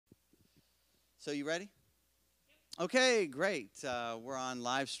So you ready? Okay, great. We're on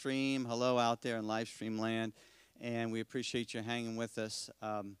live stream. Hello out there in live stream land. And we appreciate you hanging with us.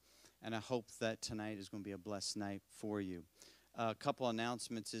 And I hope that tonight is going to be a blessed night for you. A couple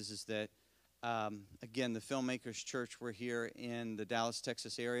announcements is that, again, the Filmmakers Church, we're here in the Dallas,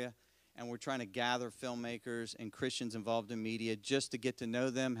 Texas area. And we're trying to gather filmmakers and Christians involved in media just to get to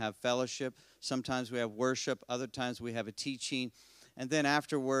know them, have fellowship. Sometimes we have worship. Other times we have a teaching. And then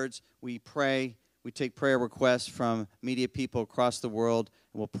afterwards, we pray. We take prayer requests from media people across the world,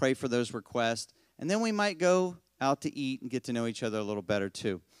 and we'll pray for those requests. And then we might go out to eat and get to know each other a little better,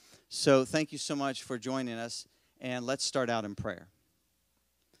 too. So thank you so much for joining us, and let's start out in prayer.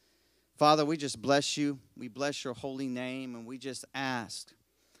 Father, we just bless you. We bless your holy name, and we just ask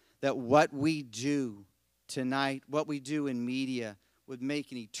that what we do tonight, what we do in media, would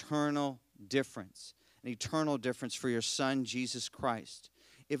make an eternal difference for your Son, Jesus Christ.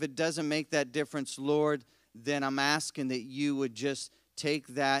 If it doesn't make that difference, Lord, then I'm asking that you would just take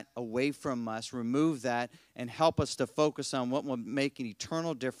that away from us, remove that, and help us to focus on what will make an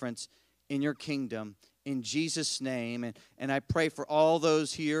eternal difference in your kingdom, in Jesus' name. And I pray for all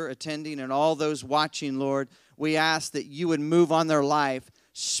those here attending and all those watching, Lord. We ask that you would move on their life,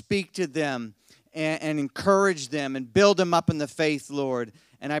 speak to them, and encourage them and build them up in the faith, Lord.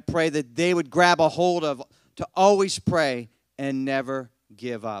 And I pray that they would grab a hold of to always pray and never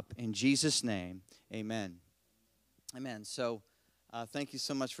give up. In Jesus' name, amen. Amen. So thank you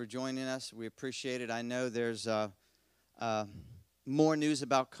so much for joining us. We appreciate it. I know there's more news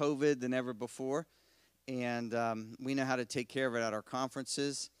about COVID than ever before. And we know how to take care of it at our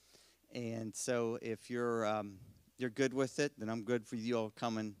conferences. And so if you're good with it, then I'm good for you all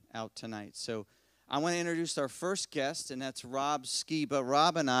coming out tonight. So I want to introduce our first guest, and that's Rob Skiba.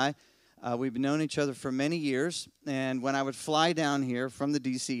 Rob and I, we've known each other for many years, and when I would fly down here from the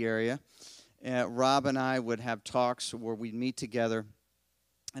D.C. area, Rob and I would have talks where we'd meet together.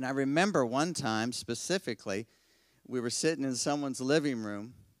 And I remember one time specifically, we were sitting in someone's living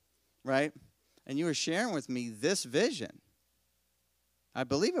room, right? And you were sharing with me this vision. I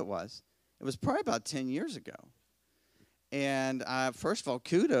believe it was. It was probably about 10 years ago. And first of all,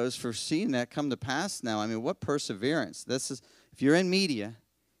 kudos for seeing that come to pass now. I mean, what perseverance. This is, if you're in media,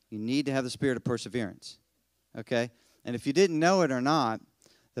 you need to have the spirit of perseverance, okay? And if you didn't know it or not,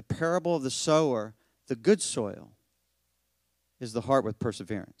 the parable of the sower, the good soil, is the heart with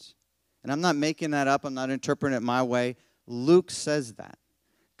perseverance. And I'm not making that up. I'm not interpreting it my way. Luke says that.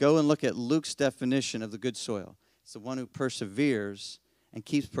 Go and look at Luke's definition of the good soil. It's the one who perseveres and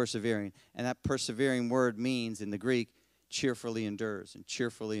keeps persevering. And that persevering word means, in the Greek, cheerfully endures and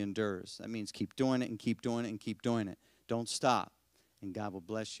cheerfully endures. That means keep doing it and keep doing it and keep doing it. Don't stop, and God will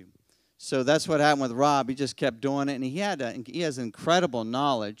bless you. So that's what happened with Rob. He just kept doing it, and he has incredible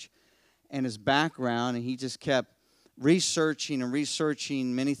knowledge and his background, and he just kept researching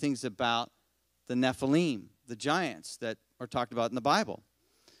many things about the Nephilim, the giants that are talked about in the Bible.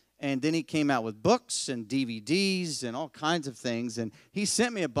 And then he came out with books and DVDs and all kinds of things. And he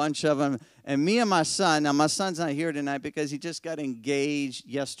sent me a bunch of them. And me and my son, now my son's not here tonight because he just got engaged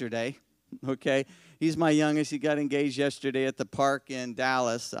yesterday, okay? He's my youngest. He got engaged yesterday at the park in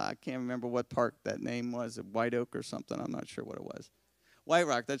Dallas. I can't remember what park that name was, White Oak or something. I'm not sure what it was. White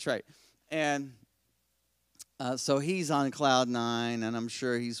Rock, that's right. And so he's on cloud nine, and I'm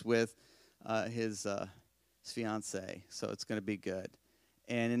sure he's with his fiancée. So it's going to be good.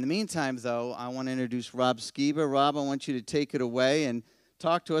 And in the meantime, though, I want to introduce Rob Skiba. Rob, I want you to take it away and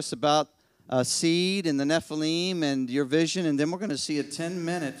talk to us about seed and the Nephilim and your vision, and then we're going to see a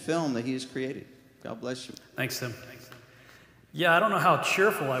 10-minute film that he has created. God bless you. Thanks, Tim. Yeah, I don't know how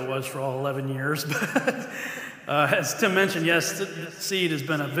cheerful I was for all 11 years, but as Tim mentioned, yes, seed has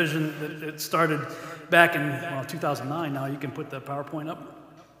been a vision that it started back in 2009. Now you can put the PowerPoint up.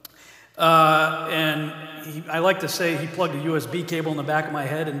 I like to say he plugged a USB cable in the back of my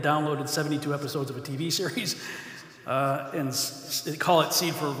head and downloaded 72 episodes of a TV series. And call it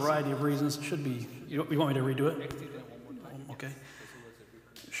Seed for a variety of reasons. It should be, you want me to redo it? Okay.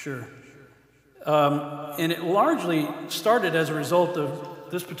 Sure. And it largely started as a result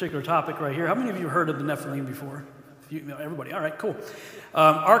of this particular topic right here. How many of you have heard of the Nephilim before? Everybody. All right, cool.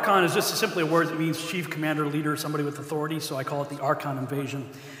 Archon is just simply a word that means chief, commander, leader, somebody with authority. So I call it the Archon invasion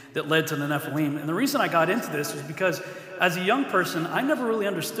that led to the Nephilim. And the reason I got into this is because as a young person, I never really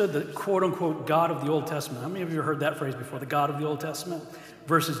understood the quote-unquote God of the Old Testament. How many of you have heard that phrase before, the God of the Old Testament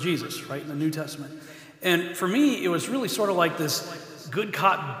versus Jesus, right, in the New Testament? And for me, it was really sort of like this good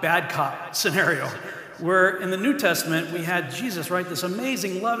cop, bad cop scenario, where in the New Testament, we had Jesus, right, this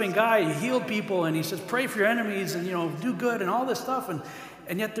amazing, loving guy. He healed people, and he says, pray for your enemies, and, do good, and all this stuff.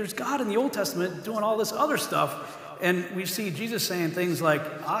 And yet there's God in the Old Testament doing all this other stuff. And we see Jesus saying things like,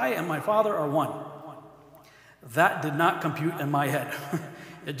 I and my Father are one. That did not compute in my head.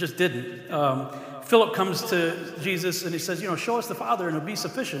 It just didn't. Philip comes to Jesus and he says, show us the Father and it'll be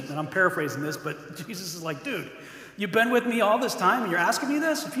sufficient. And I'm paraphrasing this, but Jesus is like, dude, you've been with me all this time and you're asking me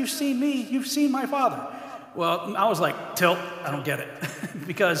this? If you've seen me, you've seen my Father. Well, I was like, tilt, I don't get it.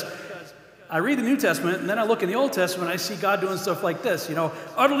 Because I read the New Testament and then I look in the Old Testament and I see God doing stuff like this,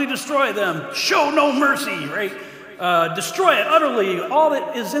 utterly destroy them, show no mercy, right? Destroy it utterly, all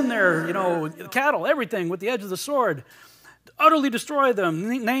that is in there, the cattle, everything with the edge of the sword. Utterly destroy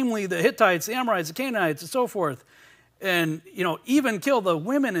them, namely the Hittites, the Amorites, the Canaanites, and so forth. And, even kill the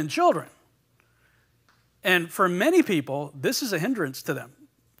women and children. And for many people, this is a hindrance to them.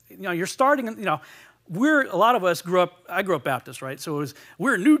 You're starting, a lot of us I grew up Baptist, right? So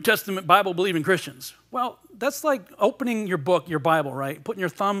we're New Testament Bible-believing Christians. Well, that's like opening your book, your Bible, right? Putting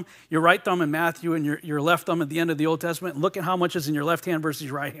your right thumb in Matthew and your left thumb at the end of the Old Testament and look at how much is in your left hand versus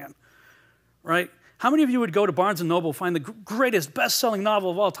your right hand, right? How many of you would go to Barnes & Noble, find the greatest best-selling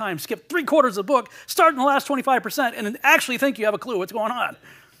novel of all time, skip 3/4 of the book, start in the last 25%, and actually think you have a clue what's going on?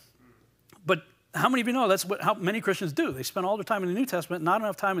 But how many of you know that's how many Christians do? They spend all their time in the New Testament, not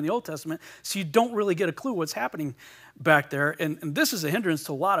enough time in the Old Testament, so you don't really get a clue what's happening back there. And this is a hindrance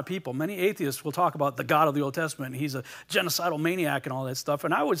to a lot of people. Many atheists will talk about the God of the Old Testament. He's a genocidal maniac and all that stuff.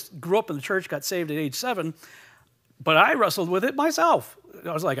 And I grew up in the church, got saved at age 7, but I wrestled with it myself.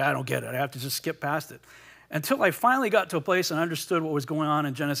 I was like, I don't get it. I have to just skip past it. Until I finally got to a place and understood what was going on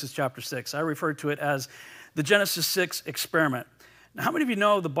in Genesis chapter 6. I refer to it as the Genesis 6 experiment. Now, how many of you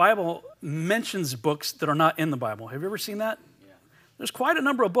know the Bible mentions books that are not in the Bible? Have you ever seen that? Yeah. There's quite a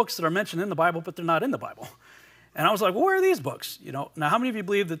number of books that are mentioned in the Bible, but they're not in the Bible. And I was like, well, where are these books? Now, how many of you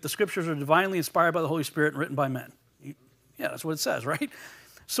believe that the scriptures are divinely inspired by the Holy Spirit and written by men? Yeah, that's what it says, right?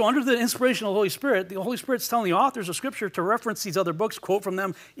 So under the inspiration of the Holy Spirit's telling the authors of Scripture to reference these other books, quote from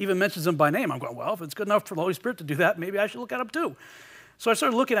them, even mentions them by name. I'm going, well, if it's good enough for the Holy Spirit to do that, maybe I should look at them too. So I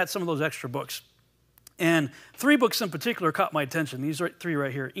started looking at some of those extra books. And 3 books in particular caught my attention. These are 3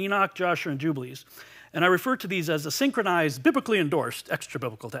 right here, Enoch, Joshua, and Jubilees. And I refer to these as the synchronized, biblically endorsed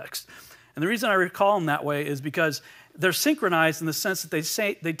extra-biblical text. And the reason I recall them that way is because they're synchronized in the sense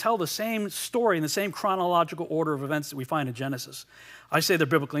that they tell the same story in the same chronological order of events that we find in Genesis. I say they're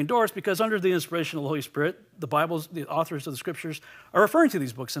biblically endorsed because under the inspiration of the Holy Spirit, the authors of the Scriptures are referring to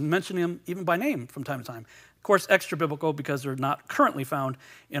these books and mentioning them even by name from time to time. Of course, extra-biblical because they're not currently found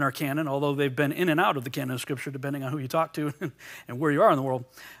in our canon, although they've been in and out of the canon of Scripture depending on who you talk to and where you are in the world.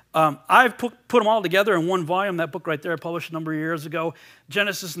 I've put them all together in one volume. That book right there I published a number of years ago,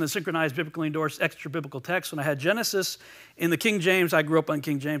 Genesis and the Synchronized Biblically Endorsed Extra-Biblical Text. When I had Genesis in the King James, I grew up on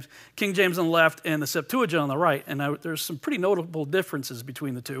King James on the left and the Septuagint on the right, and there's some pretty notable differences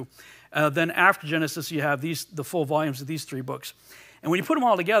between the two. Then after Genesis, you have the full volumes of these 3 books. And when you put them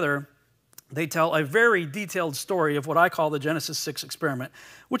all together, they tell a very detailed story of what I call the Genesis 6 experiment,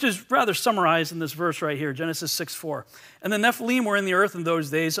 which is rather summarized in this verse right here, Genesis 6:4. And the Nephilim were in the earth in those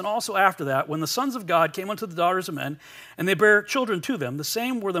days, and also after that, when the sons of God came unto the daughters of men, and they bare children to them, the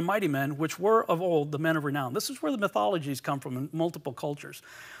same were the mighty men, which were of old the men of renown. This is where the mythologies come from in multiple cultures.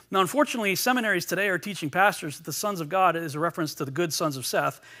 Now, unfortunately, seminaries today are teaching pastors that the sons of God is a reference to the good sons of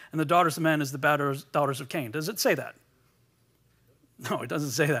Seth, and the daughters of men is the bad daughters of Cain. Does it say that? No, it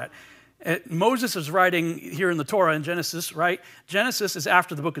doesn't say that. Moses is writing here in the Torah in Genesis, right? Genesis is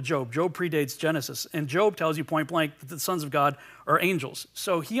after the book of Job. Job predates Genesis. And Job tells you point blank that the sons of God are angels.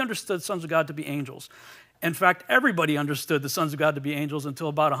 So he understood sons of God to be angels. In fact, everybody understood the sons of God to be angels until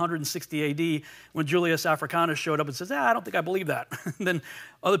about 160 AD when Julius Africanus showed up and says, I don't think I believe that. And then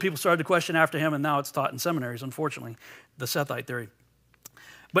other people started to question after him, and now it's taught in seminaries, unfortunately, the Sethite theory.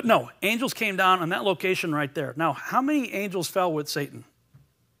 But no, angels came down on that location right there. Now, how many angels fell with Satan?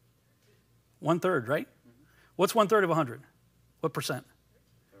 1/3, right? What's 1/3 of 100? What percent?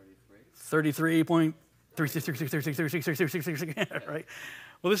 33.33, right?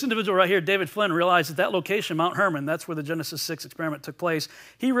 Well, this individual right here, David Flynn, realized that location, Mount Hermon, that's where the Genesis 6 experiment took place.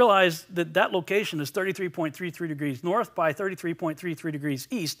 He realized that location is 33.33 degrees north by 33.33 degrees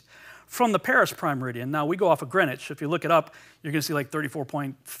east from the Paris prime meridian. Now, we go off of Greenwich. If you look it up, you're going to see like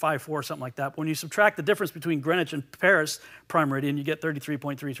 34.54, something like that. But when you subtract the difference between Greenwich and Paris prime meridian, you get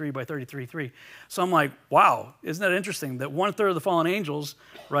 33.33 by 33.3. So I'm like, wow, isn't that interesting that 1/3 of the fallen angels,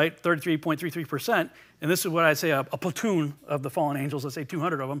 right, 33.33%, and this is what I'd say a platoon of the fallen angels, let's say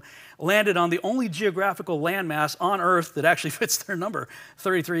 200 of them, landed on the only geographical landmass on Earth that actually fits their number,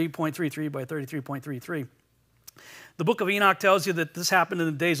 33.33 by 33.33. The book of Enoch tells you that this happened in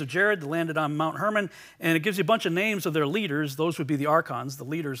the days of Jared. They landed on Mount Hermon, and it gives you a bunch of names of their leaders. Those would be the Archons, the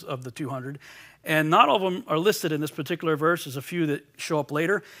leaders of the 200. And not all of them are listed in this particular verse. There's a few that show up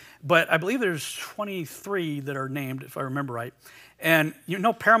later. But I believe there's 23 that are named, if I remember right. And you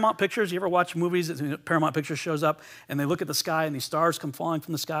know Paramount Pictures? You ever watch movies that Paramount Pictures shows up, and they look at the sky, and these stars come falling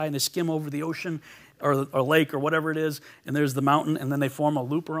from the sky, and they skim over the ocean or lake or whatever it is, and there's the mountain, and then they form a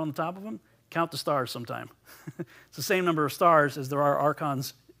loop around the top of them? Count the stars sometime. It's the same number of stars as there are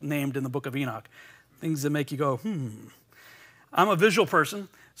Archons named in the book of Enoch. Things that make you go, I'm a visual person,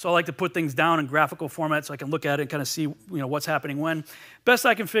 so I like to put things down in graphical format so I can look at it and kind of see what's happening when. Best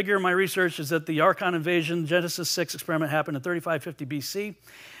I can figure in my research is that the Archon invasion, Genesis 6 experiment, happened in 3550 BC.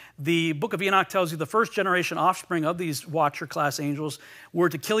 The book of Enoch tells you the first generation offspring of these Watcher-class angels were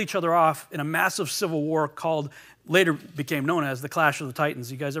to kill each other off in a massive civil war called, later became known as, the Clash of the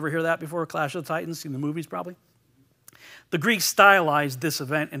Titans. You guys ever hear that before, Clash of the Titans? Seen the movies probably? The Greeks stylized this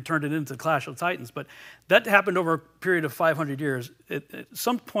event and turned it into the Clash of the Titans, but that happened over a period of 500 years. At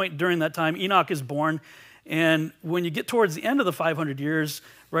some point during that time, Enoch is born, and when you get towards the end of the 500 years,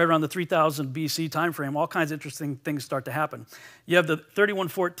 right around the 3000 BC time frame, all kinds of interesting things start to happen. You have the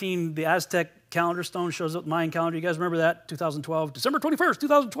 3114, the Aztec calendar stone shows up, Mayan calendar. You guys remember that? 2012, December 21st,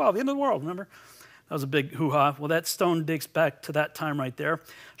 2012, the end of the world, remember? That was a big hoo-ha. Well, that stone dates back to that time right there.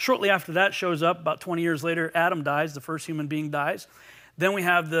 Shortly after that shows up, about 20 years later, Adam dies, the first human being dies. Then we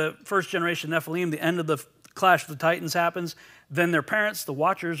have the first generation Nephilim, the end of the Clash of the Titans happens. Then their parents, the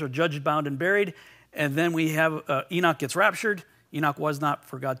Watchers, are judged, bound, and buried. And then we have Enoch gets raptured. Enoch was not,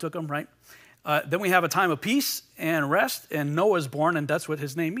 for God took him, right? Then we have a time of peace and rest, and Noah's born, and that's what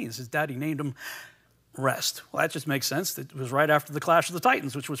his name means. His daddy named him Rest. Well, that just makes sense. It was right after the Clash of the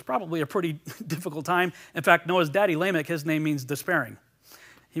Titans, which was probably a pretty difficult time. In fact, Noah's daddy, Lamech, his name means despairing.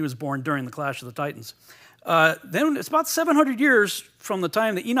 He was born during the Clash of the Titans. Then it's about 700 years from the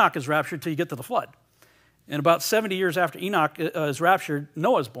time that Enoch is raptured till you get to the flood. And about 70 years after Enoch is raptured,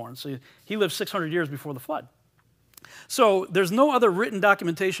 Noah's born. So he lived 600 years before the flood. So there's no other written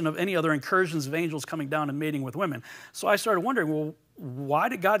documentation of any other incursions of angels coming down and mating with women. So I started wondering, well, why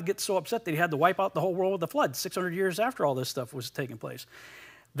did God get so upset that he had to wipe out the whole world with the flood 600 years after all this stuff was taking place?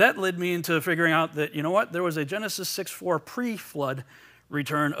 That led me into figuring out that, you know what, there was a Genesis 6:4 pre-flood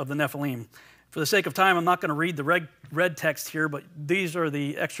return of the Nephilim. For the sake of time, I'm not going to read the red text here, but these are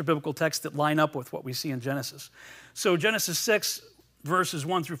the extra biblical texts that line up with what we see in Genesis. So Genesis 6, verses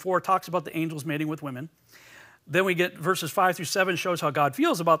 1 through 4 talks about the angels mating with women. Then we get verses 5 through 7 shows how God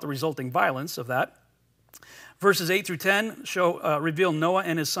feels about the resulting violence of that. Verses 8 through 10 reveal Noah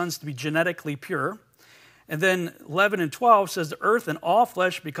and his sons to be genetically pure. And then 11 and 12 says the earth and all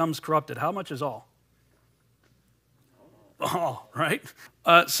flesh becomes corrupted. How much is all? All, right?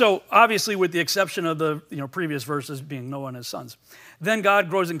 So obviously with the exception of the previous verses being Noah and his sons. Then God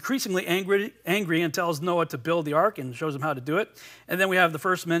grows increasingly angry and tells Noah to build the ark and shows him how to do it. And then we have the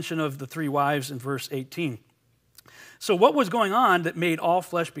first mention of the 3 wives in verse 18. So what was going on that made all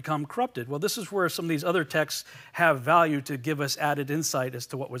flesh become corrupted? Well, this is where some of these other texts have value to give us added insight as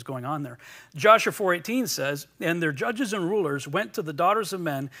to what was going on there. Joshua 4:18 says, "And their judges and rulers went to the daughters of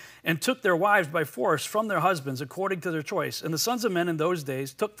men and took their wives by force from their husbands according to their choice. And the sons of men in those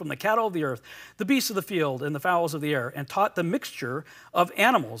days took from the cattle of the earth, the beasts of the field, and the fowls of the air, and taught the mixture of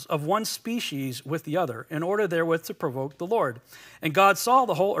animals of one species with the other, in order therewith to provoke the Lord. And God saw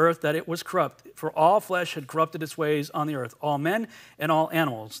the whole earth that it was corrupt, for all flesh had corrupted its ways on the earth, all men and all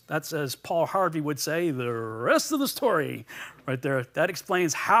animals." That's, as Paul Harvey would say, the rest of the story right there. That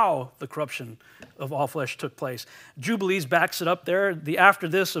explains how the corruption of all flesh took place. Jubilees backs it up there. The after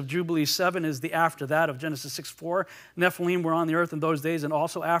this of Jubilees 7 is the after that of Genesis 6:4. Nephilim were on the earth in those days, and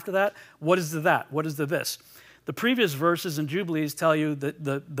also after that. What is the that? What is the this? The previous verses in Jubilees tell you that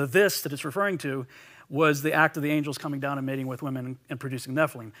the this that it's referring to was the act of the angels coming down and mating with women and producing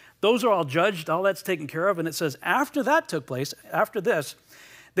Nephilim. Those are all judged, all that's taken care of, and it says after that took place, after this,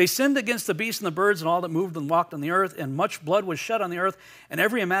 they sinned against the beasts and the birds and all that moved and walked on the earth, and much blood was shed on the earth, and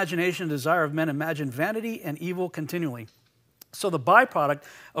every imagination and desire of men imagined vanity and evil continually. So the byproduct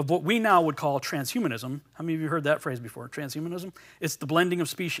of what we now would call transhumanism, how many of you heard that phrase before, transhumanism? It's the blending of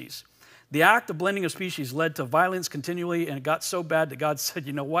species. The act of blending of species led to violence continually, and it got so bad that God said,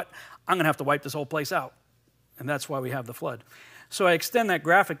 you know what, I'm going to have to wipe this whole place out. And that's why we have the flood. So I extend that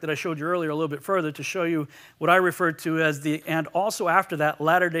graphic that I showed you earlier a little bit further to show you what I referred to as the, and also after that,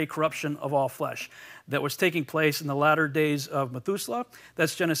 latter-day corruption of all flesh that was taking place in the latter days of Methuselah.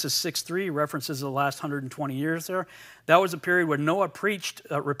 That's Genesis 6:3, references the last 120 years there. That was a period where Noah preached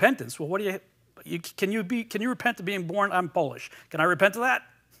repentance. Well, what do can you repent of being born? I'm Polish. Can I repent of that?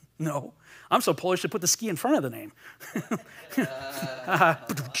 No. I'm so Polish, they put the ski in front of the name.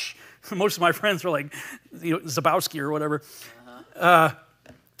 Most of my friends were like, Zabowski or whatever.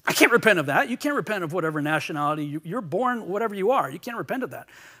 I can't repent of that. You can't repent of whatever nationality. You're born whatever you are. You can't repent of that.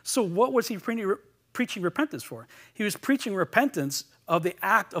 So what was he preaching repentance for? He was preaching repentance of the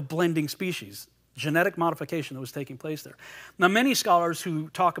act of blending species, genetic modification that was taking place there. Now, many scholars who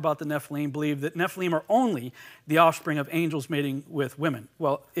talk about the Nephilim believe that Nephilim are only the offspring of angels mating with women.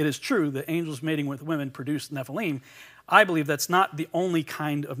 Well, it is true that angels mating with women produce Nephilim. I believe that's not the only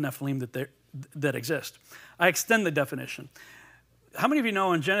kind of Nephilim that exist. I extend the definition. How many of you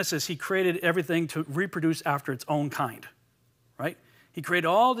know in Genesis he created everything to reproduce after its own kind, right? He created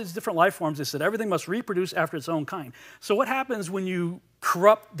all these different life forms. He said everything must reproduce after its own kind. So what happens when you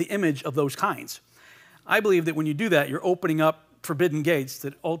corrupt the image of those kinds? I believe that when you do that, you're opening up forbidden gates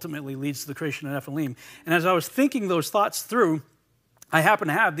that ultimately leads to the creation of Nephilim. And as I was thinking those thoughts through, I happen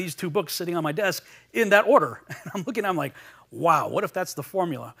to have these two books sitting on my desk in that order. And I'm looking, I'm like, wow, what if that's the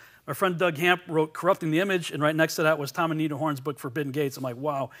formula? My friend Doug Hamp wrote Corrupting the Image, and right next to that was Tom and Nita Horn's book, Forbidden Gates. I'm like,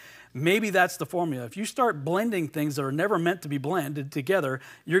 wow, maybe that's the formula. If you start blending things that are never meant to be blended together,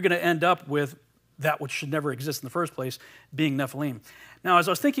 you're going to end up with that which should never exist in the first place, being Nephilim. Now, as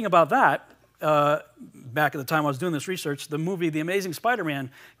I was thinking about that, back at the time I was doing this research, the movie The Amazing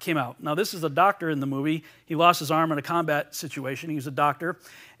Spider-Man came out. Now, this is a doctor in the movie. He lost his arm in a combat situation. He's a doctor,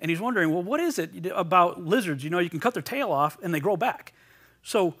 and he's wondering, well, what is it about lizards? You can cut their tail off, and they grow back.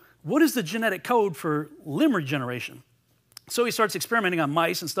 So what is the genetic code for limb regeneration? So he starts experimenting on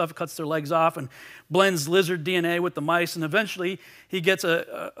mice and stuff, cuts their legs off and blends lizard DNA with the mice, and eventually he gets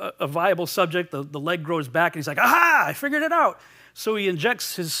a viable subject. The leg grows back, and he's like, aha, I figured it out. So he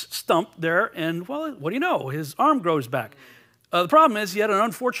injects his stump there, and, well, what do you know? His arm grows back. The problem is he had an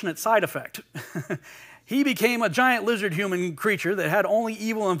unfortunate side effect. He became a giant lizard human creature that had only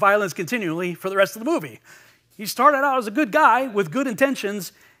evil and violence continually for the rest of the movie. He started out as a good guy with good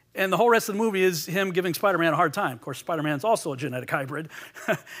intentions, and the whole rest of the movie is him giving Spider-Man a hard time. Of course, Spider-Man's also a genetic hybrid.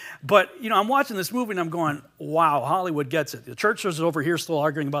 But, I'm watching this movie, and I'm going, wow, Hollywood gets it. The church is over here still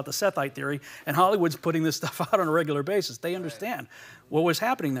arguing about the Sethite theory, and Hollywood's putting this stuff out on a regular basis. They understand what was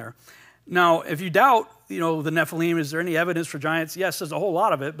happening there. Now, if you doubt, the Nephilim, is there any evidence for giants? Yes, there's a whole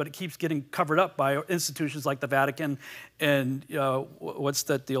lot of it, but it keeps getting covered up by institutions like the Vatican and what's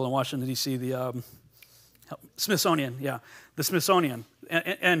that deal in Washington, D.C., the Smithsonian, yeah, the Smithsonian.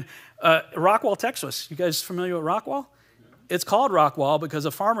 And Rockwall, Texas. You guys familiar with Rockwall? It's called Rockwall because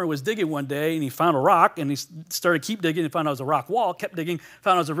a farmer was digging one day and he found a rock and he started keep digging and found out it was a rock wall, kept digging,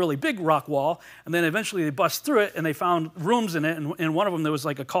 found out it was a really big rock wall, and then eventually they bust through it and they found rooms in it, and in one of them there was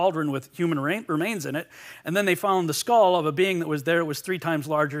like a cauldron with human remains in it, and then they found the skull of a being that was there. It was 3 times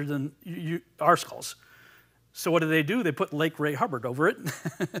larger than our skulls. So what did? They put Lake Ray Hubbard over it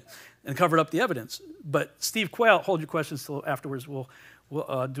and covered up the evidence. But Steve Quayle, hold your questions till afterwards, we'll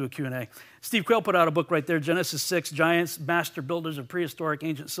do a Q&A. Steve Quayle put out a book right there, Genesis 6, Giants, Master Builders of Prehistoric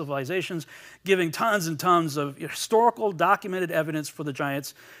Ancient Civilizations, giving tons and tons of historical documented evidence for the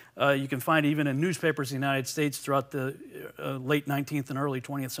giants. You can find even in newspapers in the United States throughout the late 19th and early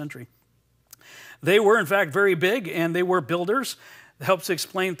 20th century. They were, in fact, very big, and they were builders. It helps to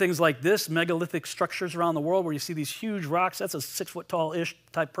explain things like this, megalithic structures around the world where you see these huge rocks. That's a 6-foot-tall-ish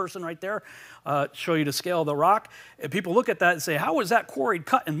type person right there. Show you the scale of the rock. And people look at that and say, how was that quarried,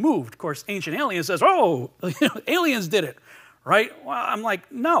 cut, and moved? Of course, Ancient Aliens says, oh, aliens did it, right? Well, I'm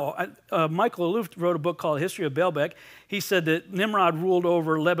like, no. Michael Aloof wrote a book called History of Baalbek. He said that Nimrod ruled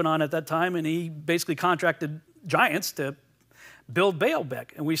over Lebanon at that time, and he basically contracted giants to build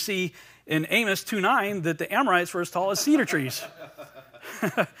Baalbek. And we see in Amos 2:9 that the Amorites were as tall as cedar trees.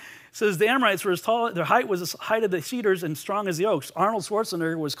 It says the Amorites were as tall, their height was the height of the cedars and strong as the oaks. Arnold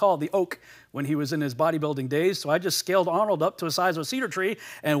Schwarzenegger was called the oak when he was in his bodybuilding days, so I just scaled Arnold up to the size of a cedar tree,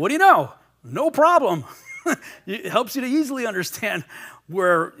 and what do you know? No problem. It helps you to easily understand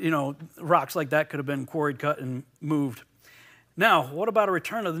where, rocks like that could have been quarried, cut, and moved. Now, what about a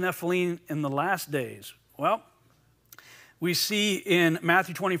return of the Nephilim in the last days? Well, we see in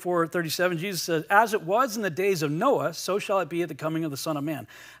Matthew 24:37, Jesus says, as it was in the days of Noah, so shall it be at the coming of the Son of Man.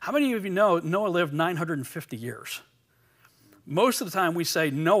 How many of you know Noah lived 950 years? Most of the time we say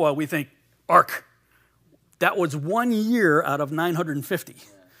Noah, we think ark. That was 1 year out of 950.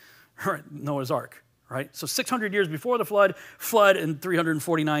 Noah's ark, right? So 600 years before the flood, and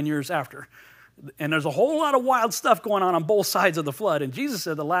 349 years after. And there's a whole lot of wild stuff going on both sides of the flood. And Jesus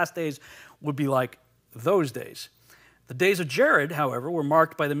said the last days would be like those days. The days of Jared, however, were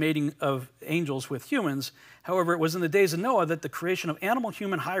marked by the mating of angels with humans. However, it was in the days of Noah that the creation of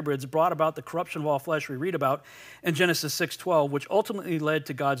animal-human hybrids brought about the corruption of all flesh we read about in Genesis 6:12, which ultimately led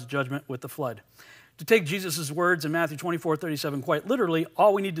to God's judgment with the flood. To take Jesus' words in Matthew 24:37 quite literally,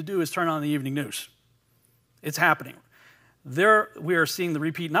 all we need to do is turn on the evening news. It's happening. There we are seeing the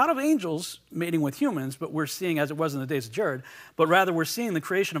repeat, not of angels mating with humans, but we're seeing, as it was in the days of Jared, but rather we're seeing the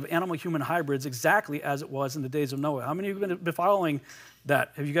creation of animal-human hybrids exactly as it was in the days of Noah. How many of you have been following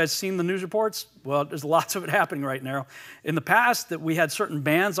that? Have you guys seen the news reports? Well, there's lots of it happening right now. In the past, that we had certain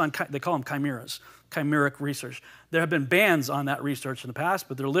bans on, they call them chimeras, chimeric research. There have been bans on that research in the past,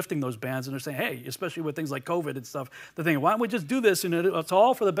 but they're lifting those bans and they're saying, hey, especially with things like COVID and stuff, they're thinking, why don't we just do this and it's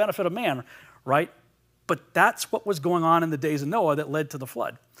all for the benefit of man, right? But that's what was going on in the days of Noah that led to the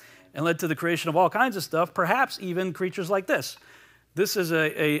flood and led to the creation of all kinds of stuff, perhaps even creatures like this. This is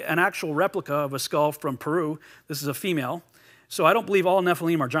an actual replica of a skull from Peru. This is a female. So I don't believe all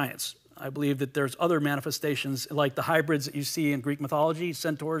Nephilim are giants. I believe that there's other manifestations like the hybrids that you see in Greek mythology,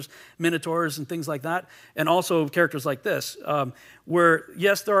 centaurs, minotaurs, and things like that, and also characters like this, where,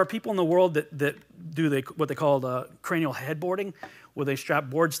 yes, there are people in the world that do what they call cranial headboarding, where they strap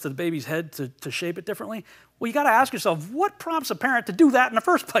boards to the baby's head to shape it differently. Well, you got to ask yourself, what prompts a parent to do that in the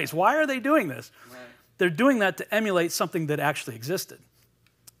first place? Why are they doing this? Right. They're doing that to emulate something that actually existed.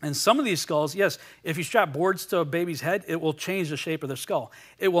 And some of these skulls, yes, if you strap boards to a baby's head, it will change the shape of their skull.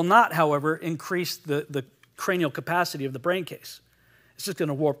 It will not, however, increase the cranial capacity of the brain case. It's just going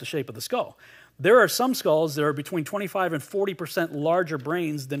to warp the shape of the skull. There are some skulls that are between 25 and 40% larger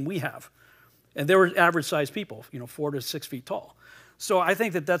brains than we have. And they were average-sized people, 4 to 6 feet tall. So I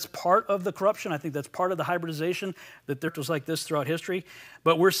think that that's part of the corruption. I think that's part of the hybridization, that there was like this throughout history.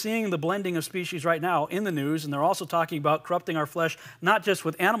 But we're seeing the blending of species right now in the news, and they're also talking about corrupting our flesh, not just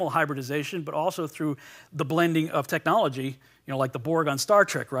with animal hybridization, but also through the blending of technology, like the Borg on Star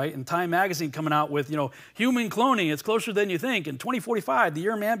Trek, right? And Time Magazine coming out with, human cloning, it's closer than you think. In 2045, the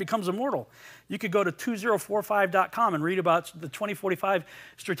year man becomes immortal. You could go to 2045.com and read about the 2045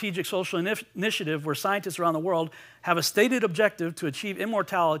 Strategic Social Initiative, where scientists around the world have a stated objective to achieve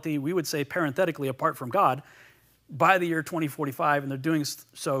immortality, we would say parenthetically apart from God, by the year 2045, and they're doing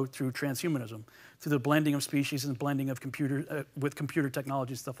so through transhumanism, through the blending of species and blending of with computer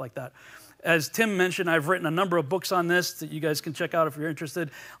technology, stuff like that. As Tim mentioned, I've written a number of books on this that you guys can check out if you're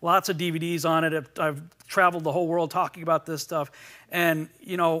interested. Lots of DVDs on it. I've traveled the whole world talking about this stuff. And,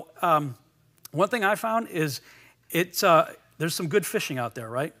 one thing I found is there's some good fishing out there,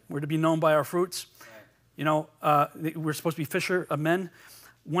 right? We're to be known by our fruits. Right. We're supposed to be fisher of men.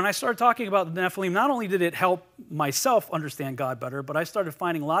 When I started talking about the Nephilim, not only did it help myself understand God better, but I started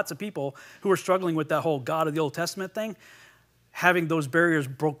finding lots of people who were struggling with that whole God of the Old Testament thing, having those barriers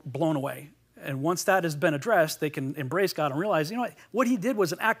blown away. And once that has been addressed, they can embrace God and realize, what he did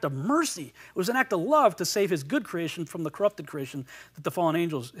was an act of mercy. It was an act of love to save his good creation from the corrupted creation that the fallen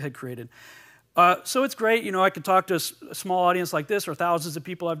angels had created. So it's great. I could talk to a small audience like this or thousands of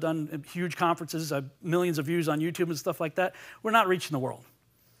people. I've done huge conferences, millions of views on YouTube and stuff like that. We're not reaching the world.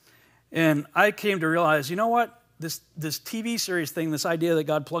 And I came to realize, this TV series thing, this idea that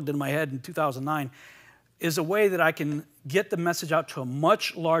God plugged into my head in 2009, is a way that I can get the message out to a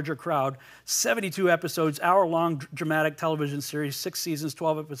much larger crowd. 72 episodes, hour-long dramatic television series, 6 seasons,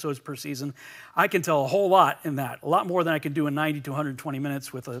 12 episodes per season. I can tell a whole lot in that, a lot more than I can do in 90 to 120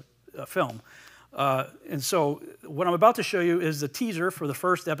 minutes with a film. And so what I'm about to show you is the teaser for the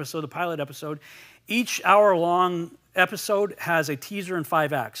first episode, the pilot episode. Each hour-long episode has a teaser and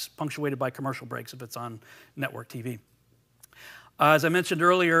 5 acts, punctuated by commercial breaks if it's on network TV. As I mentioned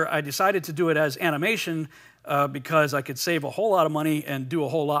earlier, I decided to do it as animation because I could save a whole lot of money and do a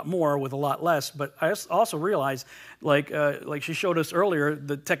whole lot more with a lot less. But I also realized, like she showed us earlier,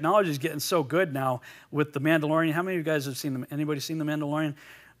 the technology is getting so good now with The Mandalorian. How many of you guys have seen them? Anybody seen The Mandalorian?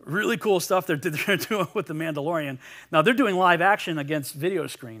 Really cool stuff they're doing with The Mandalorian. Now, they're doing live action against video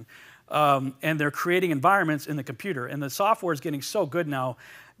screen. And they're creating environments in the computer. And the software is getting so good now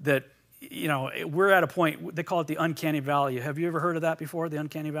that, we're at a point, they call it the uncanny valley. Have you ever heard of that before, the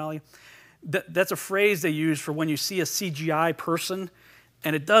uncanny valley? That's a phrase they use for when you see a CGI person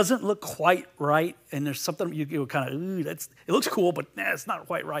and it doesn't look quite right, and there's something you kind of, it looks cool, but it's not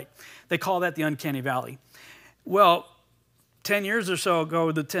quite right. They call that the uncanny valley. Well, 10 years or so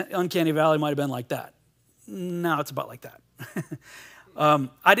ago, the uncanny valley might have been like that. Now it's about like that.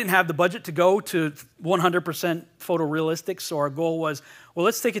 I didn't have the budget to go to 100% photorealistic, so our goal was, well,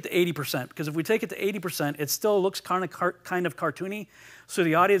 let's take it to 80%, because if we take it to 80%, it still looks kind of cartoony, so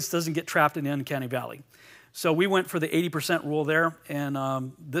the audience doesn't get trapped in the uncanny valley. So we went for the 80% rule there,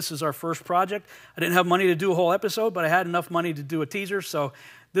 and this is our first project. I didn't have money to do a whole episode, but I had enough money to do a teaser, so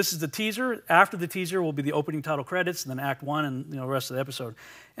this is the teaser. After the teaser will be the opening title credits, and then Act 1 and the rest of the episode.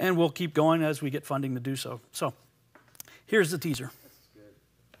 And we'll keep going as we get funding to do so. So here's the teaser.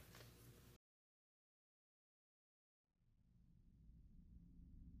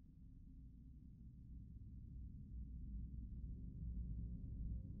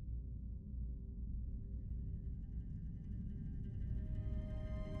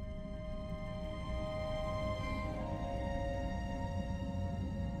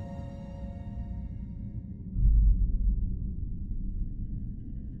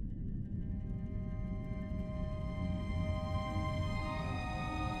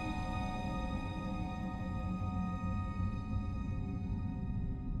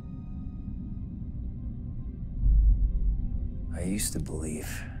 I used to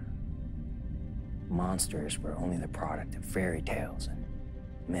believe monsters were only the product of fairy tales and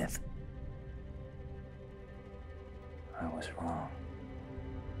myth. I was wrong.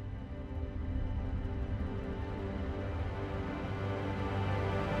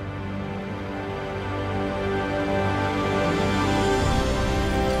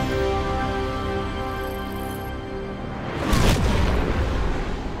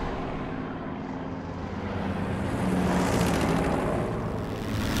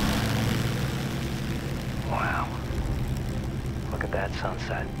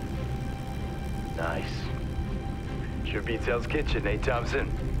 Sunset. Nice. Sure beats Hell's Kitchen, eh,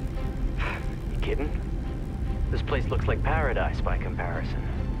 Thompson? You kidding? This place looks like paradise by comparison.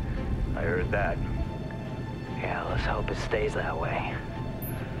 I heard that. Yeah, let's hope it stays that way.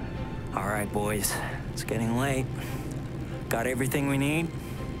 All right, boys. It's getting late. Got everything we need?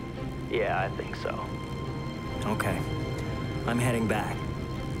 Yeah, I think so. Okay. I'm heading back.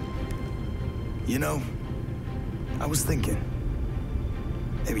 You know, I was thinking,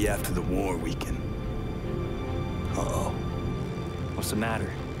 maybe after the war we can... Uh-oh. What's the matter?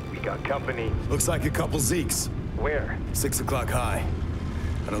 We got company. Looks like a couple Zeeks. Where? 6 o'clock high.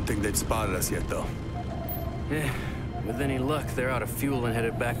 I don't think they've spotted us yet, though. Yeah, with any luck, they're out of fuel and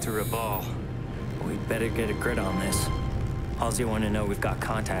headed back to Raval. We'd better get a grid on this. Halsey want to know we've got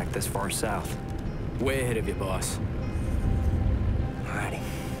contact this far south. Way ahead of you, boss. Alrighty.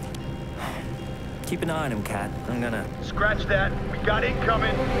 Keep an eye on him, Cat. I'm gonna... Scratch that. We got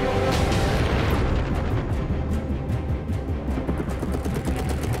incoming.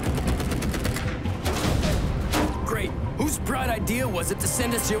 Great. Whose bright idea was it to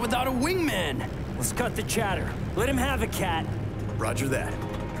send us here without a wingman? Let's cut the chatter. Let him have it, Cat. Roger that.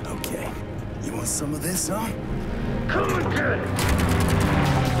 Okay. You want some of this, huh? Come on, kid.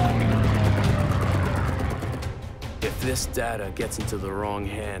 If this data gets into the wrong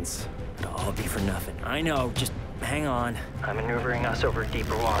hands, It'll all be for nothing. I know, just hang on. I'm maneuvering us over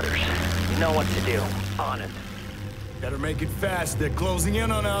deeper waters. You know what to do. On it. Better make it fast. They're closing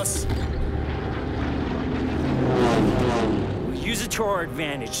in on us. We'll use it to our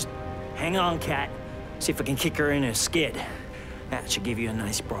advantage. Hang on, Cat. See if I can kick her in a skid. That should give you a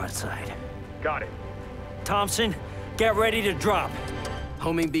nice broadside. Got it. Thompson, get ready to drop.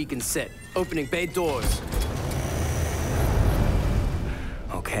 homing beacon set. Opening bay doors.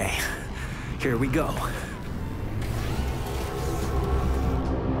 Okay, here we go.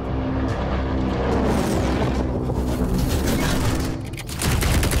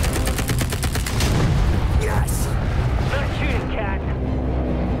 Yes! Not shooting, Cat.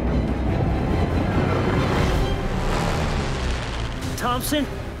 Thompson?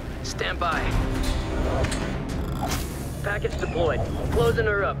 Stand by. Package deployed. Closing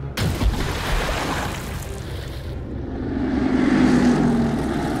her up.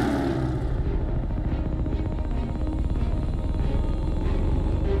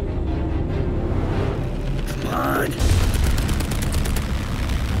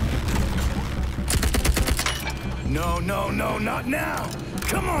 No, not now!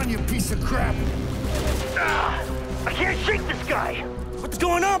 Come on, you piece of crap! I can't shake this guy! What's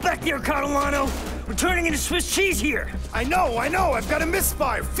going on back there, Catalano? We're turning into Swiss cheese here! I know! I've got a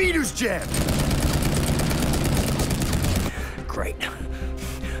misfire! Feeder's jammed! Great.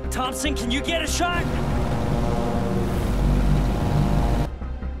 Thompson, can you get a shot?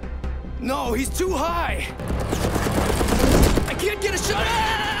 No, he's too high! I can't get a shot!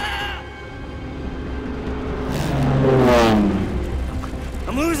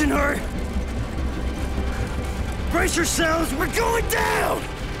 I'm losing her! Brace yourselves, we're going down!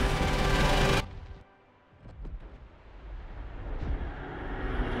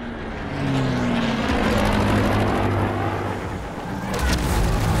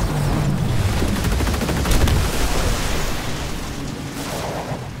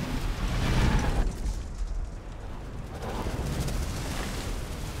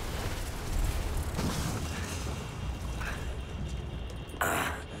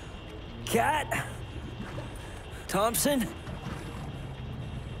 Cat? Thompson?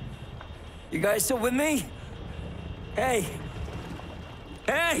 You guys still with me? Hey!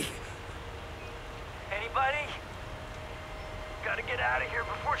 Hey! Anybody? Gotta get out of here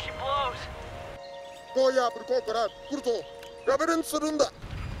before she blows.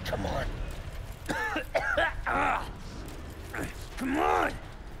 Come on. Come on!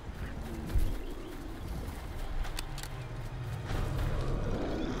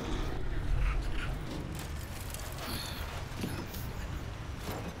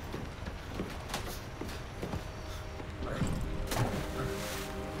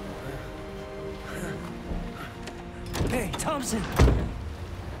 Hey, Thompson!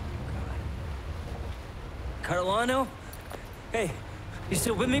 Carolano? Hey, you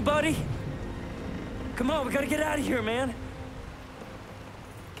still with me, buddy? Come on, we gotta get out of here, man.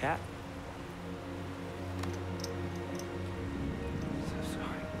 Cat? So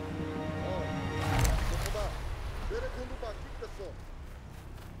sorry.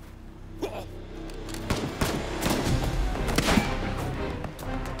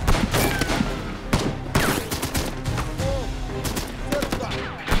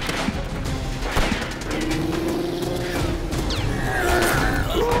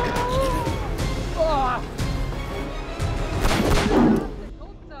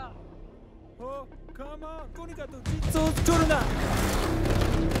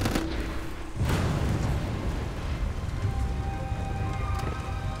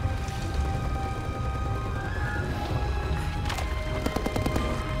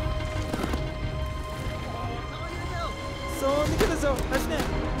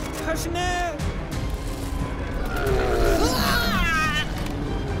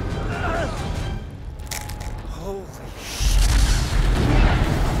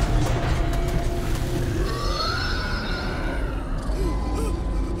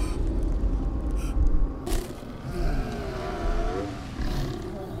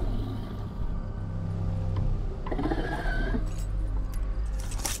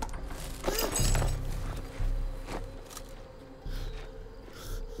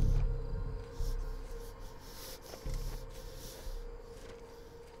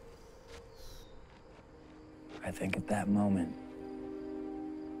 I think at that moment,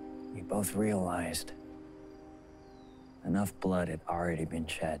 we both realized enough blood had already been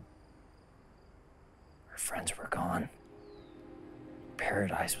shed. Our friends were gone.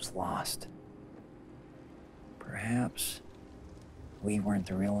 Paradise was lost. Perhaps we weren't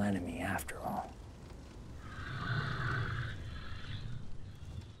the real enemy after all.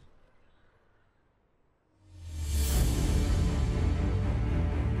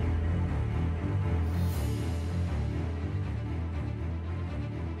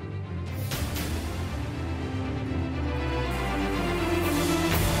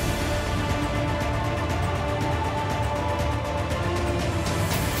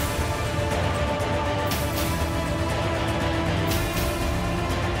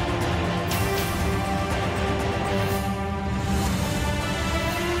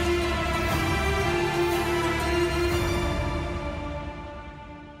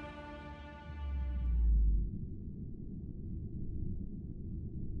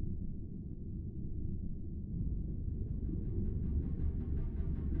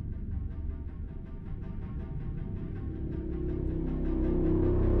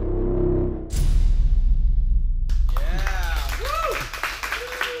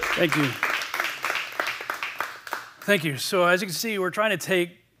 Thank you. Thank you. So as you can see, we're trying to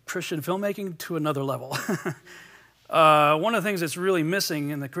take Christian filmmaking to another level. One of the things that's really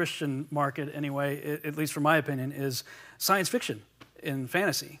missing in the Christian market anyway, at least from my opinion, is science fiction and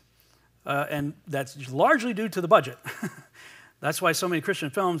fantasy. And that's largely due to the budget. That's why so many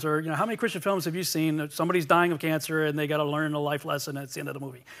Christian films are, how many Christian films have you seen? Somebody's dying of cancer and they got to learn a life lesson at the end of the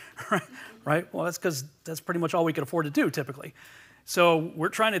movie, right? Well, that's because that's pretty much all we could afford to do typically. So we're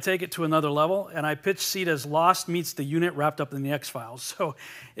trying to take it to another level, and I pitched Seed as Lost meets The Unit wrapped up in the X-Files. So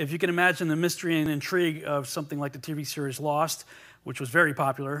if you can imagine the mystery and intrigue of something like the TV series Lost, which was very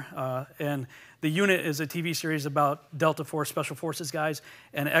popular, and The Unit is a TV series about Delta Force Special Forces guys,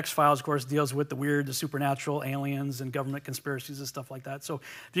 and X-Files, of course, deals with the weird, the supernatural, aliens, and government conspiracies and stuff like that. So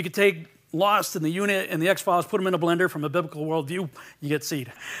if you could take Lost and The Unit and the X-Files, put them in a blender from a biblical worldview, you get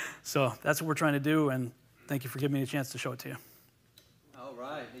Seed. So that's what we're trying to do, and thank you for giving me a chance to show it to you. All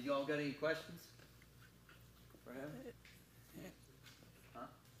right. You all got any questions for him? Huh?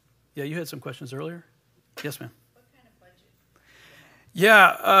 Yeah, you had some questions earlier? Yes, ma'am. What kind of budget?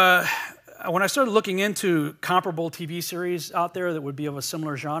 Yeah, when I started looking into comparable TV series out there that would be of a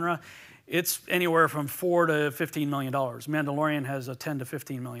similar genre, it's anywhere from $4 to $15 million. Mandalorian has a $10 to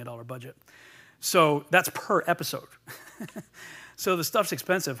 $15 million budget. So that's per episode. So the stuff's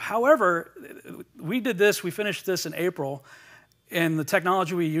expensive. However, we finished this in April, and the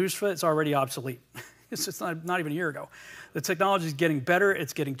technology we used for it's already obsolete. It's just not even a year ago. The technology is getting better,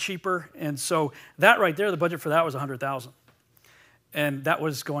 it's getting cheaper, and so that right there, the budget for that was $100,000. And that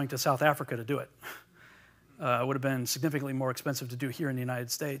was going to South Africa to do it. It would have been significantly more expensive to do here in the United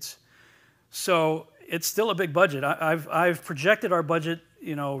States. So it's still a big budget. I've projected our budget,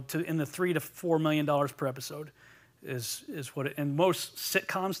 in the $3 to $4 million per episode, is what it, and most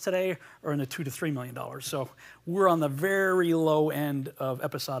sitcoms today are in the $2 to $3 million. So we're on the very low end of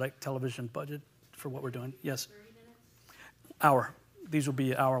episodic television budget for what we're doing. Yes. 30 minutes? Hour. These will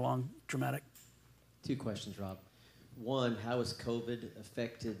be hour-long dramatic. 2 questions, Rob. One, how has COVID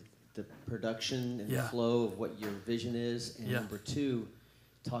affected the production and the flow of what your vision is? And number 2,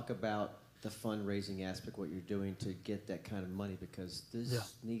 talk about the fundraising aspect, what you're doing to get that kind of money, because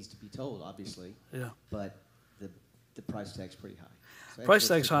this needs to be told, obviously. Yeah. But the price tag's pretty high. So price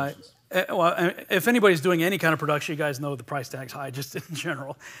tag's high. Well, if anybody's doing any kind of production, you guys know the price tag's high, just in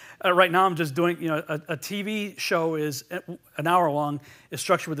general. Right now, I'm just doing, a TV show is an hour long. It's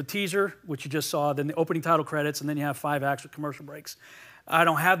structured with a teaser, which you just saw, then the opening title credits, and then you have 5 acts with commercial breaks. I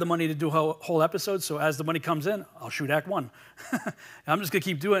don't have the money to do a whole episode, so as the money comes in, I'll shoot act 1. I'm just going to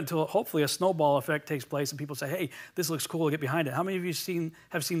keep doing it until hopefully a snowball effect takes place and people say, hey, this looks cool, get behind it. How many of you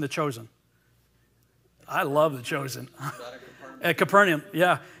have seen The Chosen? I love The Chosen. At Capernaum,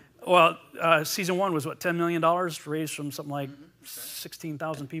 yeah. Well, season 1 was, $10 million, raised from something like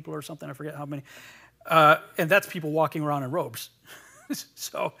 16,000 people or something, I forget how many. And that's people walking around in robes.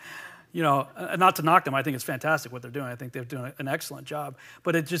 So, not to knock them, I think it's fantastic what they're doing. I think they're doing an excellent job,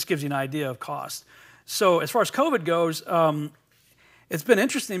 but it just gives you an idea of cost. So as far as COVID goes, it's been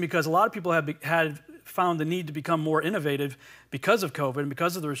interesting because a lot of people had found the need to become more innovative because of COVID and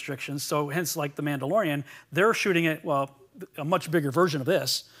because of the restrictions. So hence, like The Mandalorian, they're shooting it, a much bigger version of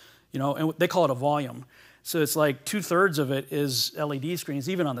this, and they call it a volume. So it's like 2/3 of it is LED screens,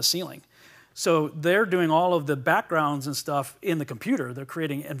 even on the ceiling. So they're doing all of the backgrounds and stuff in the computer. They're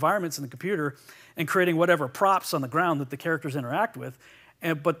creating environments in the computer and creating whatever props on the ground that the characters interact with.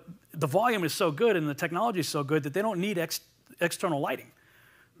 But the volume is so good and the technology is so good that they don't need external lighting.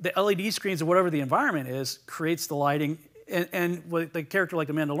 The LED screens or whatever the environment is creates the lighting. And with the character like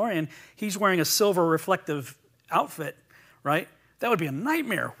the Mandalorian, he's wearing a silver reflective outfit, right? That would be a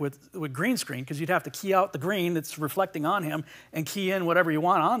nightmare with green screen because you'd have to key out the green that's reflecting on him and key in whatever you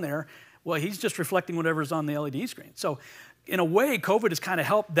want on there. Well, he's just reflecting whatever's on the LED screen. So in a way, COVID has kind of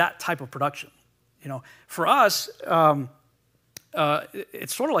helped that type of production. For us,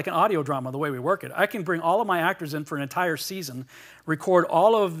 it's sort of like an audio drama the way we work it. I can bring all of my actors in for an entire season, record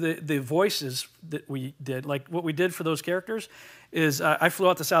all of the voices that we did. Like what we did for those characters is I flew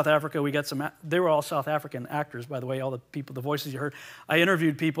out to South Africa. We got they were all South African actors, by the way, all the voices you heard. I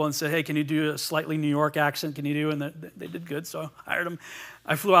interviewed people and said, hey, can you do a slightly New York accent? Can you do? And they did good, so I hired them.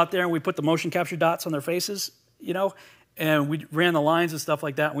 I flew out there and we put the motion capture dots on their faces, and we ran the lines and stuff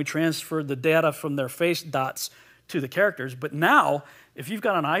like that, and we transferred the data from their face dots to the characters. But now, if you've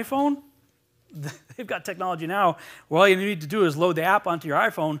got an iPhone, they've got technology now where all you need to do is load the app onto your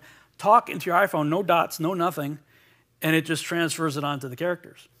iPhone, talk into your iPhone, no dots, no nothing, and it just transfers it onto the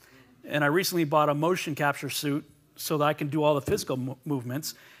characters. And I recently bought a motion capture suit so that I can do all the physical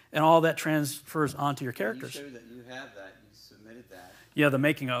movements, and all that transfers onto your characters. You showed that you have that. You submitted that. Yeah, the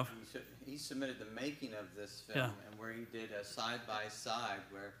making of. He submitted the making of this film, and where he did a side-by-side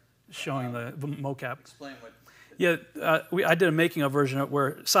where... Showing the mocap. Explain what... Yeah, I did a making of version of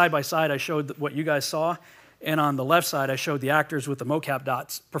where side-by-side I showed what you guys saw, and on the left side I showed the actors with the mocap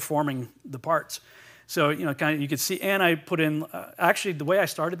dots performing the parts. So, kind of you could see, and I put in, actually the way I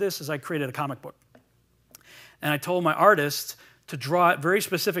started this is I created a comic book. And I told my artist to draw it very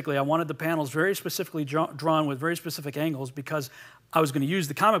specifically. I wanted the panels very specifically drawn with very specific angles because I was going to use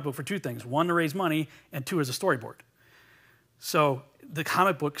the comic book for 2 things. 1, to raise money, and 2, as a storyboard. So the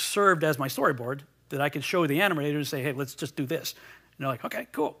comic book served as my storyboard that I could show the animator and say, hey, let's just do this. And they're like, okay,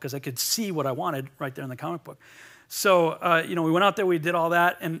 cool, because I could see what I wanted right there in the comic book. So, we went out there, we did all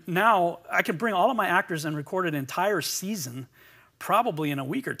that, and now I can bring all of my actors and record an entire season probably in a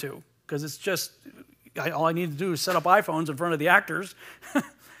week or 2, because it's just, all I need to do is set up iPhones in front of the actors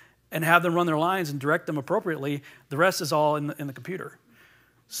and have them run their lines and direct them appropriately. The rest is all in the computer.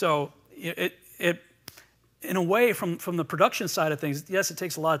 So it in a way, from the production side of things, yes, it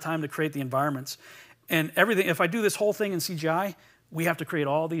takes a lot of time to create the environments. And everything, if I do this whole thing in CGI, we have to create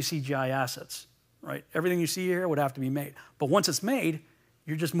all these CGI assets, right? Everything you see here would have to be made. But once it's made,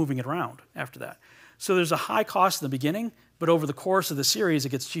 You're just moving it around after that. So there's a high cost in the beginning, but over the course of the series, it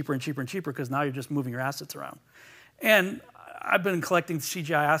gets cheaper and cheaper and cheaper because now you're just moving your assets around. And I've been collecting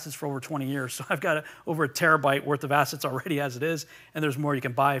CGI assets for over 20 years, so I've got over a terabyte worth of assets already as it is, and there's more you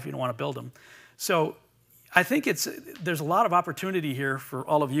can buy if you don't want to build them. So I think there's a lot of opportunity here for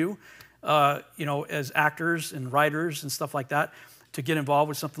all of you, as actors and writers and stuff like that, to get involved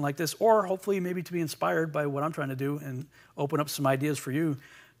with something like this, or hopefully maybe to be inspired by what I'm trying to do and open up some ideas for you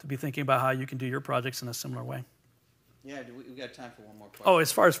to be thinking about how you can do your projects in a similar way. Yeah, we got time for one more question. Oh,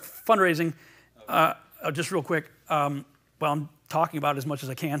 as far as fundraising, just real quick, well, I'm talking about it as much as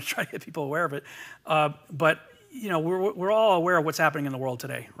I can to try to get people aware of it. But we're all aware of what's happening in the world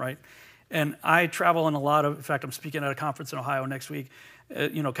today, right? And I travel in in fact, I'm speaking at a conference in Ohio next week,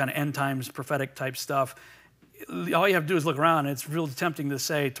 kind of end times, prophetic type stuff. All you have to do is look around, and it's really tempting to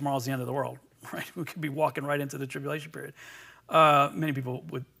say tomorrow's the end of the world, right? We could be walking right into the tribulation period. Many people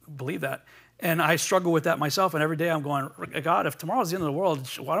would believe that. And I struggle with that myself, and every day I'm going, God, if tomorrow's the end of the world,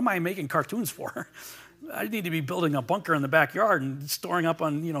 what am I making cartoons for? I need to be building a bunker in the backyard and storing up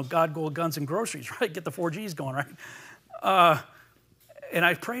on, God, gold, guns, and groceries, right? Get the 4Gs going, right? And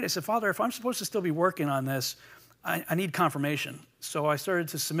I prayed, I said, Father, if I'm supposed to still be working on this, I need confirmation. So I started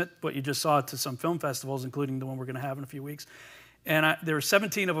to submit what you just saw to some film festivals, including the one we're going to have in a few weeks. And there were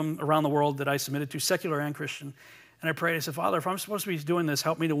 17 of them around the world that I submitted to, secular and Christian. And I prayed, I said, Father, if I'm supposed to be doing this,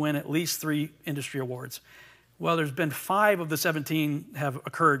 help me to win at least 3 industry awards. Well, there's been 5 of the 17 have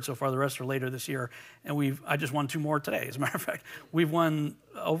occurred so far. The rest are later this year. And I just won 2 more today, as a matter of fact. We've won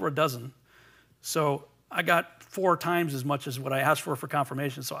over a dozen. So I got 4 times as much as what I asked for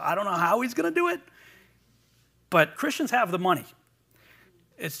confirmation. So I don't know how he's going to do it. But Christians have the money.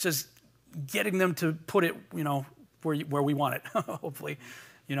 It's just getting them to put it, where we want it, hopefully,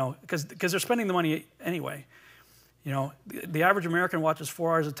 because they're spending the money anyway. The average American watches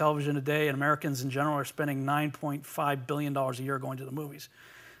 4 hours of television a day, and Americans in general are spending $9.5 billion a year going to the movies.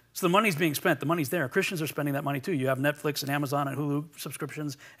 So the money's being spent. The money's there. Christians are spending that money too. You have Netflix and Amazon and Hulu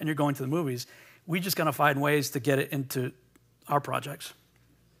subscriptions, and you're going to the movies. We just got to find ways to get it into our projects.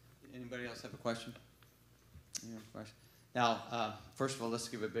 Anybody else have a question? Now, first of all, let's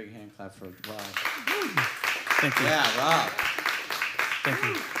give a big hand clap for Rob. Thank you. Yeah, Rob. Thank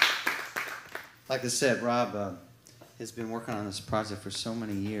you. Like I said, Rob has been working on this project for so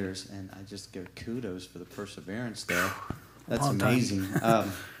many years, and I just give kudos for the perseverance there. That's amazing.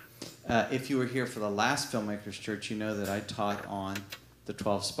 If you were here for the last Filmmakers Church, you know that I taught on the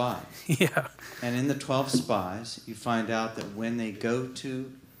 12 spies. Yeah. And in the 12 spies, you find out that when they go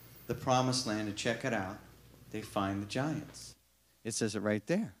to the promised land to check it out, they find the giants. It says it right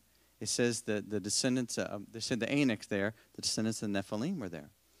there. It says that the descendants of, they said the Anics there, the descendants of the Nephilim were there.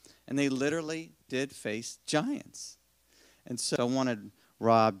 And they literally did face giants. And so I wanted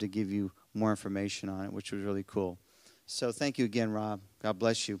Rob to give you more information on it, which was really cool. So thank you again, Rob. God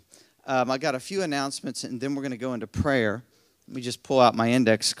bless you. I got a few announcements, and then we're going to go into prayer. Let me just pull out my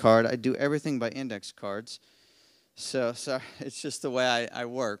index card. I do everything by index cards. So it's just the way I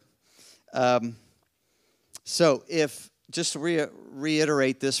work. So just to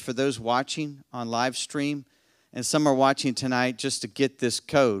reiterate this for those watching on live stream, and some are watching tonight just to get this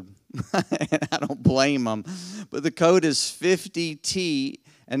code. And I don't blame them. But the code is 50T,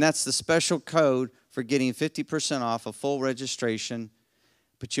 and that's the special code for getting 50% off a full registration,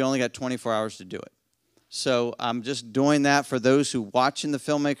 but you only got 24 hours to do it. So I'm just doing that for those who watch in the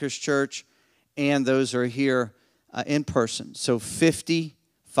Filmmakers Church and those who are here in person. So 50,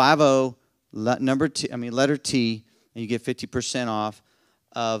 50, letter T, and you get 50% off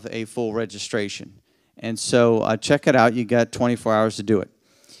of a full registration. And so check it out. You got 24 hours to do it.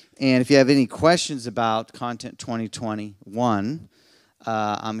 And if you have any questions about Content 2021,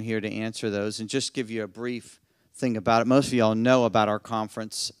 I'm here to answer those and just give you a brief thing about it. Most of y'all know about our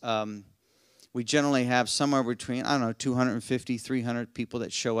conference. We generally have somewhere between, 250, 300 people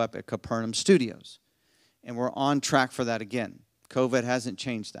that show up at Capernaum Studios. And we're on track for that again. COVID hasn't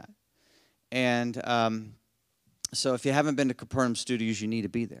changed that. And so if you haven't been to Capernaum Studios, you need to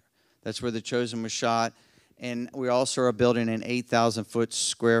be there. That's where The Chosen was shot. And we also are building an 8,000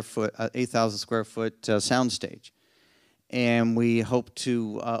 square foot soundstage. And we hope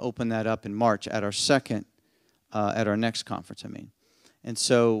to open that up in March at our next conference, And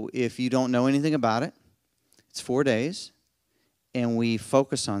so if you don't know anything about it, it's 4 days. And we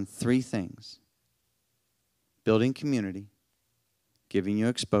focus on 3 things: building community, giving you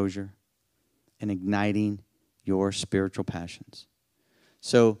exposure, and igniting your spiritual passions.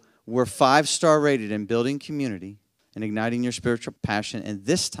 So we're 5-star rated in building community and igniting your spiritual passion. And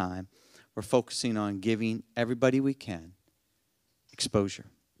this time, we're focusing on giving everybody we can exposure.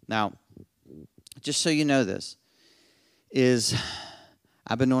 Now, just so you know this, is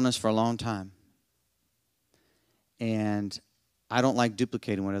I've been doing this for a long time. And I don't like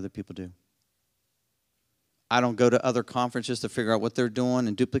duplicating what other people do. I don't go to other conferences to figure out what they're doing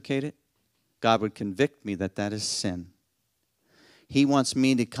and duplicate it. God would convict me that that is sin. He wants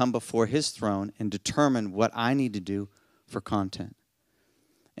me to come before his throne and determine what I need to do for content.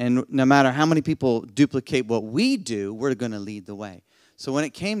 And no matter how many people duplicate what we do, we're going to lead the way. So when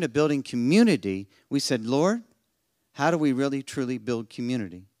it came to building community, we said, Lord, how do we really truly build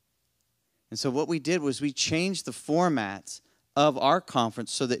community? And so what we did was we changed the formats of our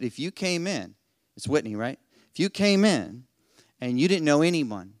conference so that if you came in, it's Whitney, right? If you came in and you didn't know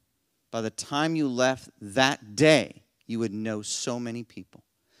anyone, by the time you left that day, you would know so many people.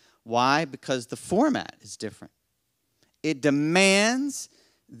 Why? Because the format is different. It demands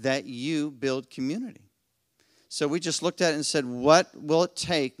that you build community. So we just looked at it and said, what will it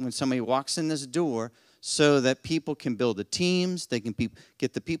take when somebody walks in this door so that people can build the teams, they can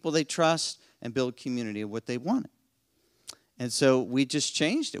get the people they trust, and build community of what they wanted. And so we just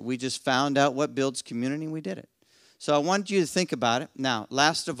changed it. We just found out what builds community, and we did it. So I want you to think about it. Now,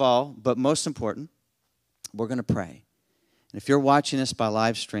 last of all, but most important, we're going to pray. And if you're watching this by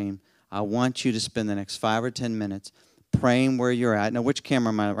live stream, I want you to spend the next 5 or 10 minutes praying where you're at. Now, which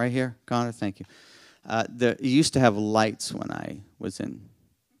camera am I? Right here? Connor, thank you. You used to have lights when I was in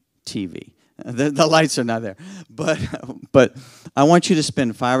TV. The lights are not there. But I want you to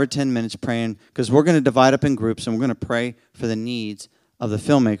spend 5 or 10 minutes praying, because we're going to divide up in groups, and we're going to pray for the needs of the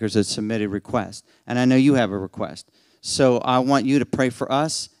filmmakers that submitted requests. And I know you have a request. So I want you to pray for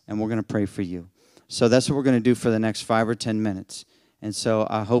us, and we're going to pray for you. So that's what we're going to do for the next 5 or 10 minutes. And so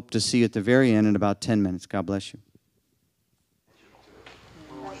I hope to see you at the very end in about 10 minutes. God bless you.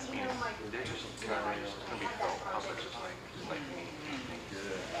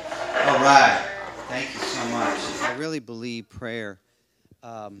 All right. Thank you so much. I really believe prayer.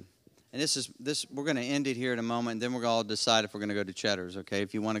 And we're going to end it here in a moment, and then we're going to all decide if we're going to go to Cheddar's, okay?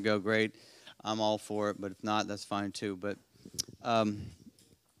 If you want to go, great. I'm all for it, but if not, that's fine too. But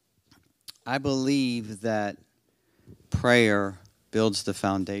I believe that prayer builds the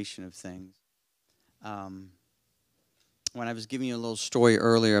foundation of things. When I was giving you a little story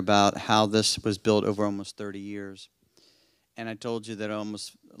earlier about how this was built over almost 30 years, and I told you that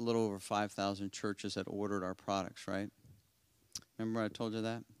almost a little over 5,000 churches had ordered our products, right? Remember I told you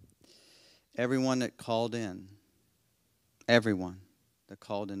that? Everyone that called in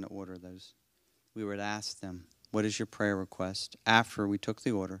to order those, we would ask them, what is your prayer request? After we took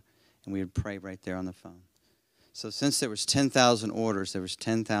the order, and we would pray right there on the phone. So since there was 10,000 orders, there was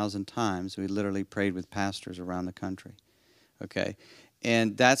 10,000 times we literally prayed with pastors around the country, okay?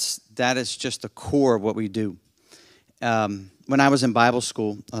 And that is just the core of what we do. When I was in Bible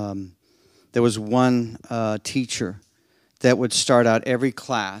school, there was one teacher that would start out every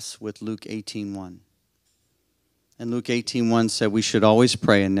class with Luke 18:1. And Luke 18:1 said we should always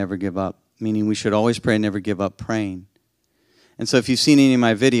pray and never give up, meaning we should always pray and never give up praying. And so if you've seen any of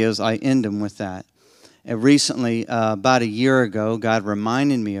my videos, I end them with that. And recently, about a year ago, God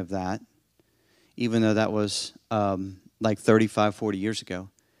reminded me of that, even though that was like 35, 40 years ago.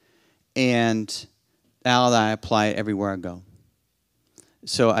 And now I apply it everywhere I go.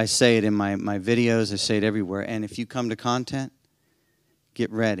 So I say it in my videos, I say it everywhere. And if you come to content,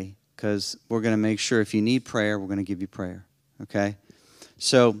 get ready, because we're going to make sure if you need prayer, we're going to give you prayer, okay?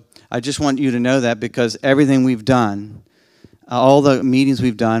 So I just want you to know that, because everything we've done, all the meetings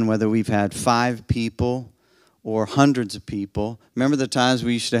we've done, whether we've had 5 people or hundreds of people. Remember the times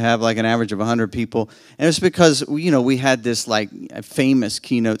we used to have like an average of 100 people? And it's because, we had this like famous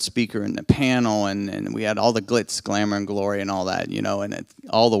keynote speaker in the panel, and we had all the glitz, glamour, and glory and all that, and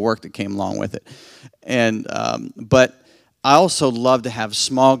all the work that came along with it. And but I also love to have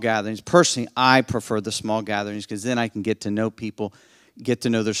small gatherings. Personally, I prefer the small gatherings, because then I can get to know people, get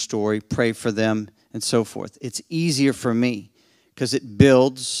to know their story, pray for them, and so forth. It's easier for me because it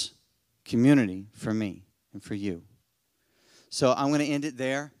builds community for me and for you. So I'm going to end it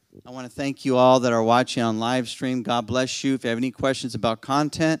there. I want to thank you all that are watching on live stream. God bless you. If you have any questions about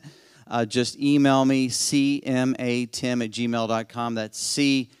content, just email me, cmatim@gmail.com. That's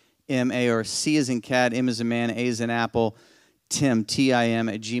C-M-A, or C as in cat, M as in man, A as in apple, Tim, T-I-M,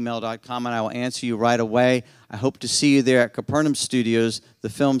 @gmail.com, and I will answer you right away. I hope to see you there at Capernaum Studios, the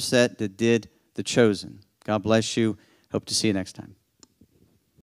film set that did The Chosen. God bless you. Hope to see you next time.